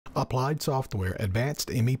Applied Software Advanced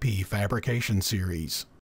MEP Fabrication Series.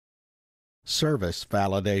 Service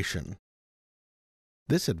Validation.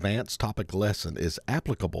 This advanced topic lesson is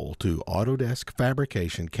applicable to Autodesk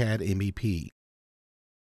Fabrication CADmep.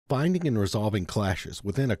 Finding and resolving clashes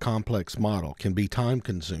within a complex model can be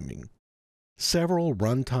time-consuming. Several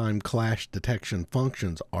runtime clash detection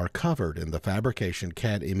functions are covered in the Fabrication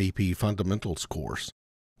CADmep Fundamentals course,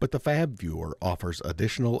 but the Fab Viewer offers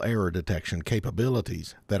additional error detection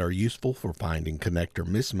capabilities that are useful for finding connector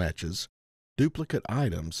mismatches, duplicate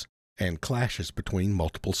items, and clashes between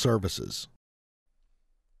multiple services.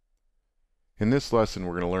 In this lesson,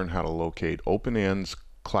 we're going to learn how to locate open ends,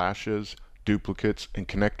 clashes, duplicates, and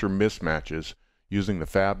connector mismatches using the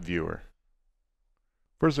Fab Viewer.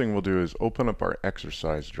 First thing we'll do is open up our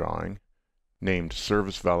exercise drawing named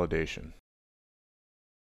Service Validation.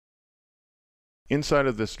 Inside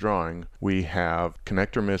of this drawing, we have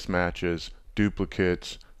connector mismatches,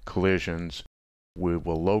 duplicates, collisions. We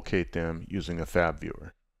will locate them using a Fab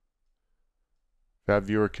Viewer. Fab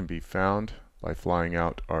Viewer can be found by flying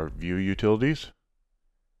out our View utilities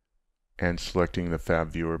and selecting the Fab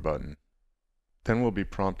Viewer button. Then we'll be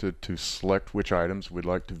prompted to select which items we'd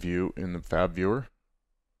like to view in the Fab Viewer.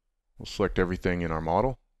 We'll select everything in our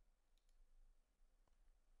model.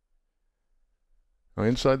 Now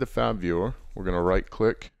inside the Fab Viewer, we're going to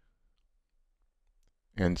right-click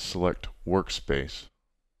and select Workspace.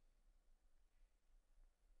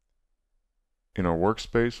 In our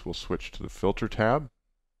Workspace, we'll switch to the Filter tab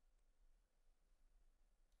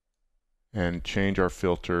and change our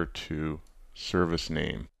filter to Service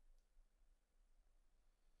Name.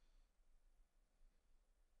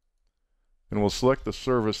 And we'll select the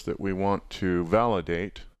service that we want to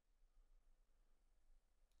validate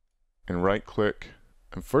and right-click,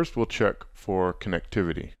 and first we'll check for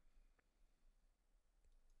connectivity.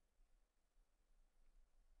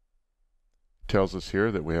 It tells us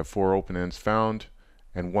here that we have 4 open ends found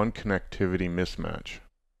and 1 connectivity mismatch.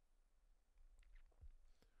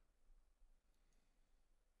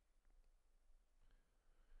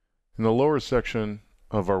 In the lower section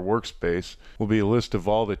of our workspace will be a list of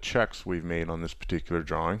all the checks we've made on this particular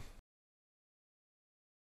drawing.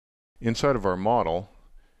 Inside of our model,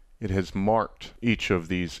 it has marked each of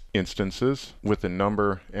these instances with a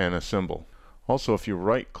number and a symbol. Also, if you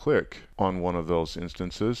right-click on one of those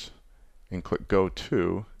instances and click Go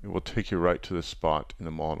To, it will take you right to the spot in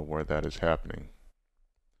the model where that is happening.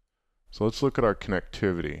 So let's look at our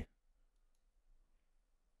connectivity.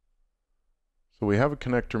 So we have a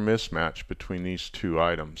connector mismatch between these 2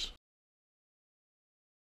 items.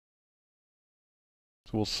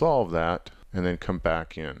 So we'll solve that and then come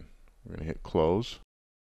back in. We're going to hit Close.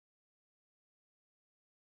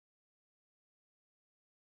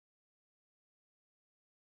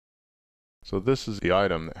 So this is the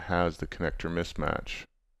item that has the connector mismatch.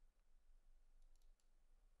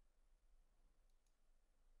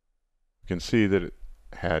 You can see that it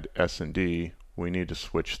had S&D. We need to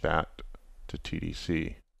switch that to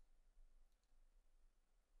TDC.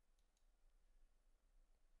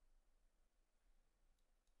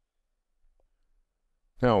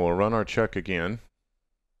 Now we'll run our check again.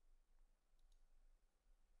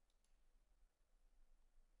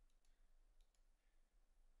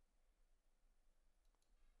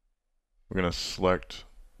 We're going to select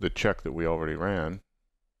the check that we already ran and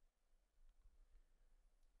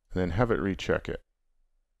then have it recheck it.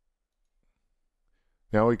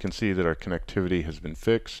 Now we can see that our connectivity has been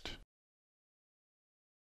fixed.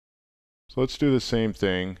 So let's do the same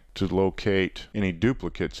thing to locate any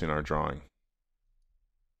duplicates in our drawing.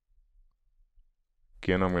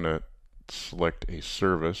 Again, I'm going to select a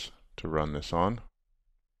service to run this on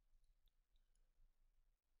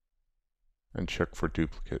and check for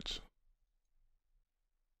duplicates.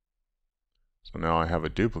 So now I have a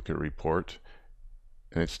duplicate report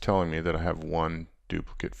and it's telling me that I have 1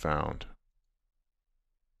 duplicate found.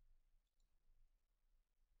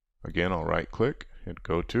 Again, I'll right-click, hit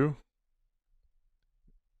Go To,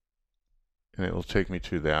 and it will take me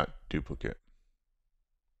to that duplicate.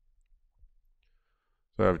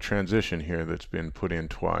 So I have a transition here that's been put in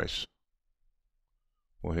twice.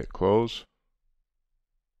 We'll hit Close,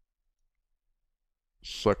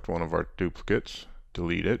 select one of our duplicates,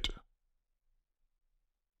 delete it,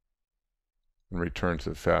 and return to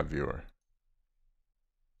the Fab Viewer.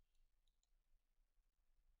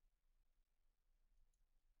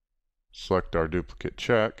 Select our duplicate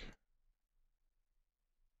check.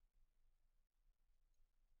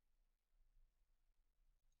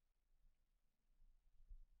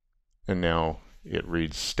 And now it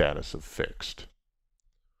reads status of fixed.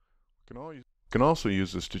 can also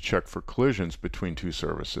use this to check for collisions between two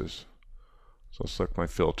surfaces. So I'll select my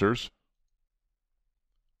filters.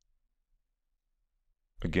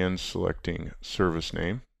 Again, selecting service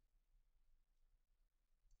name.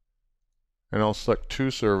 And I'll select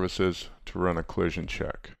two surfaces to run a collision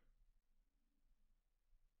check.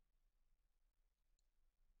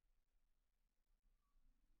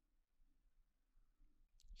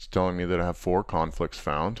 It's telling me that I have 4 conflicts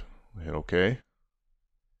found. I'll hit OK.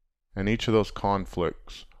 And each of those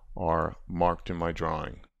conflicts are marked in my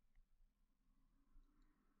drawing.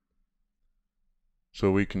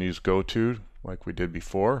 So we can use GoTo like we did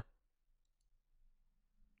before,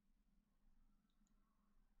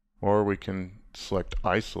 or we can select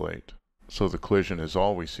Isolate, so the collision is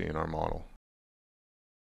all we see in our model.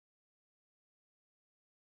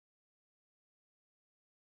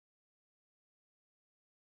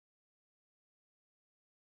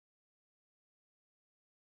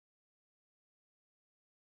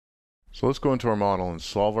 So let's go into our model and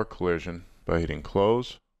solve our collision by hitting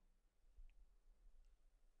Close.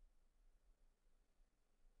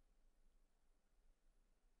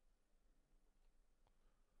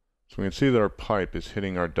 So we can see that our pipe is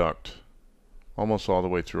hitting our duct almost all the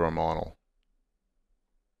way through our model.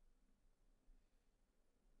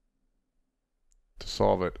 To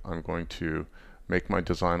solve it, I'm going to make my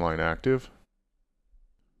design line active,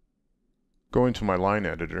 go into my line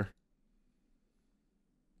editor,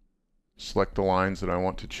 select the lines that I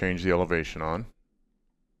want to change the elevation on,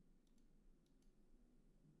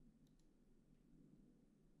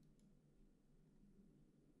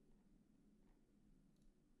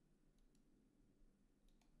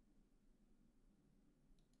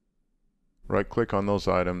 right-click on those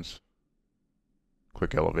items,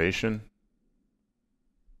 click Elevation,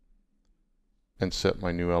 and set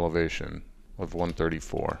my new elevation of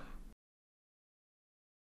 134.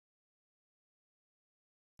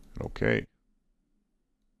 OK.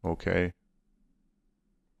 OK.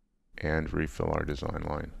 And refill our design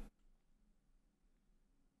line.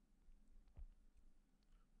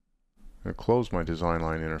 I'm going to close my design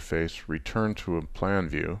line interface, return to a plan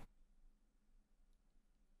view,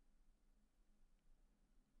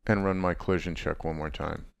 and run my collision check one more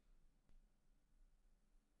time.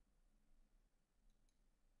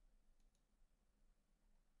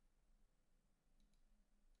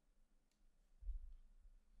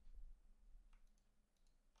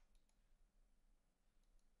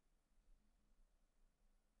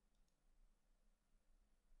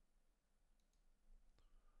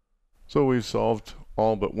 So we've solved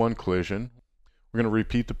all but one collision. We're going to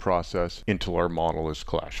repeat the process until our model is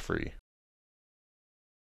clash-free.